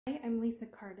Hi, I'm Lisa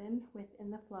Carden with In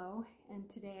the Flow, and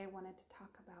today I wanted to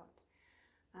talk about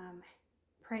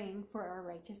praying for our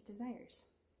righteous desires.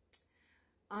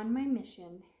 On my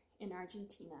mission in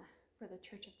Argentina for the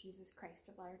Church of Jesus Christ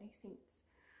of Latter-day Saints,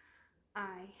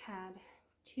 I had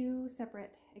two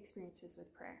separate experiences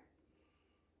with prayer,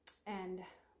 and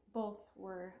both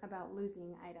were about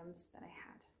losing items that I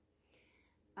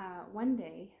had. One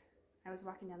day, I was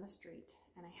walking down the street,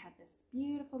 and I had this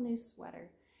beautiful new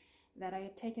sweater that I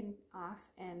had taken off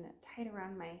and tied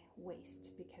around my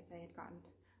waist because I had gotten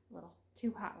a little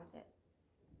too hot with it.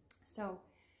 So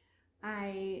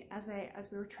as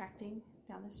we were tracking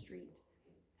down the street,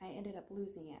 I ended up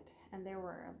losing it, and there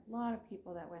were a lot of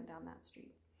people that went down that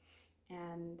street,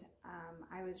 and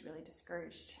I was really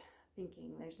discouraged,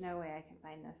 thinking there's no way I can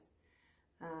find this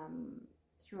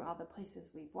through all the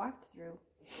places we've walked through,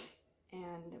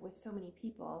 and with so many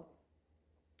people.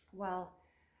 Well,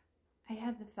 I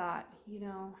had the thought,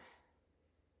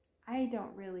 I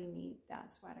don't really need that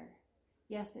sweater.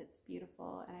 Yes, it's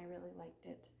beautiful and I really liked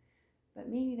it, but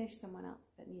maybe there's someone else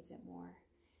that needs it more.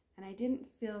 And I didn't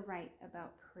feel right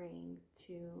about praying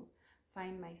to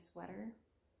find my sweater.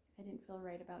 I didn't feel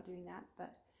right about doing that,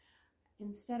 but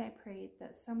instead I prayed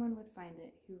that someone would find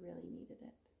it who really needed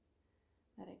it,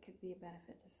 that it could be a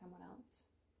benefit to someone else.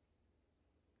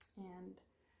 And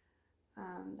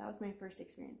that was my first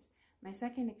experience. My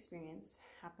second experience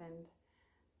happened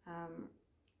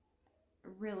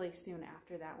really soon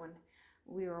after that one.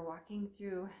 We were walking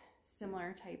through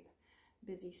similar type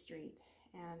busy street,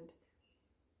 and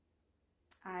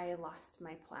I lost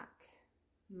my plaque,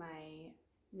 my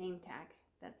name tag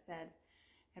that said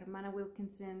Hermana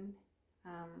Wilkinson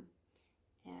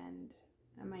and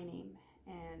my name,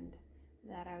 and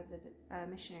that I was a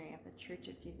missionary of the Church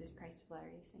of Jesus Christ of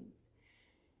Latter-day Saints.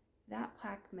 That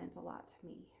plaque meant a lot to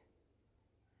me.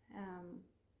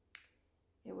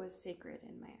 It was sacred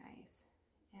in my eyes,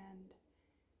 and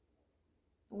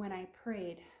when I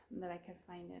prayed that I could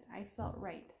find it, I felt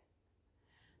right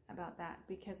about that,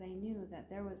 because I knew that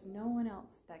there was no one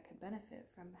else that could benefit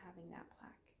from having that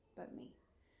plaque but me.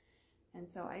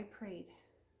 And so I prayed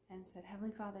and said,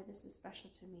 Heavenly Father, this is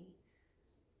special to me.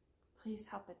 Please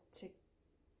help it to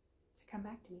come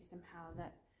back to me somehow,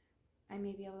 that I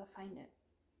may be able to find it.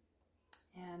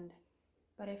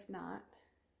 But if not,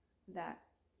 that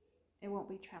it won't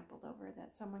be trampled over,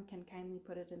 that someone can kindly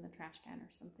put it in the trash can or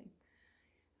something.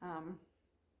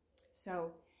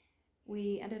 So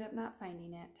we ended up not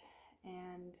finding it,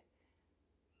 and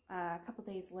a couple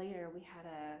days later we had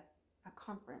a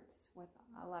conference with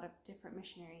a lot of different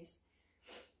missionaries,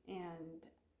 and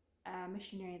a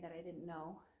missionary that I didn't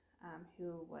know,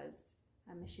 who was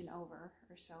a mission over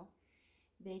or so,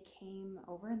 they came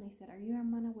over and they said, "Are you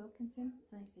Hermana Wilkinson?"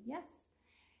 And I said, "Yes."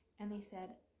 And they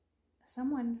said,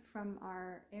 "Someone from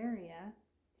our area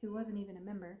who wasn't even a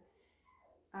member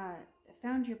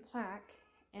found your plaque,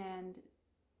 and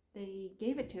they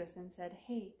gave it to us and said,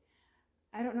 hey,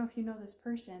 I don't know if you know this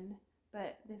person,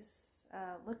 but this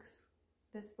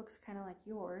looks kind of like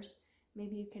yours.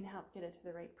 Maybe you can help get it to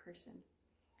the right person."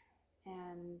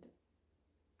 And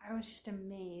I was just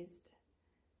amazed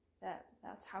that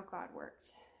that's how God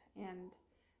worked, and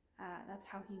that's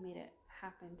how He made it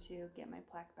happen to get my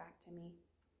plaque back to me.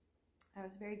 I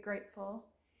was very grateful,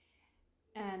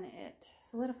 and it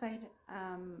solidified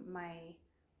my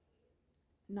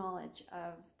knowledge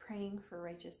of praying for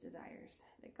righteous desires,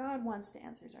 that God wants to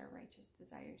answer our righteous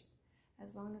desires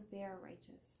as long as they are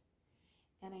righteous.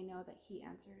 And I know that He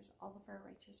answers all of our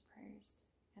righteous prayers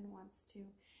and wants to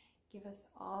give us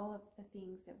all of the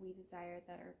things that we desire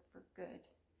that are for good,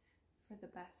 for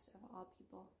the best of all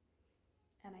people.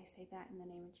 And I say that in the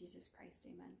name of Jesus Christ,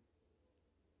 amen.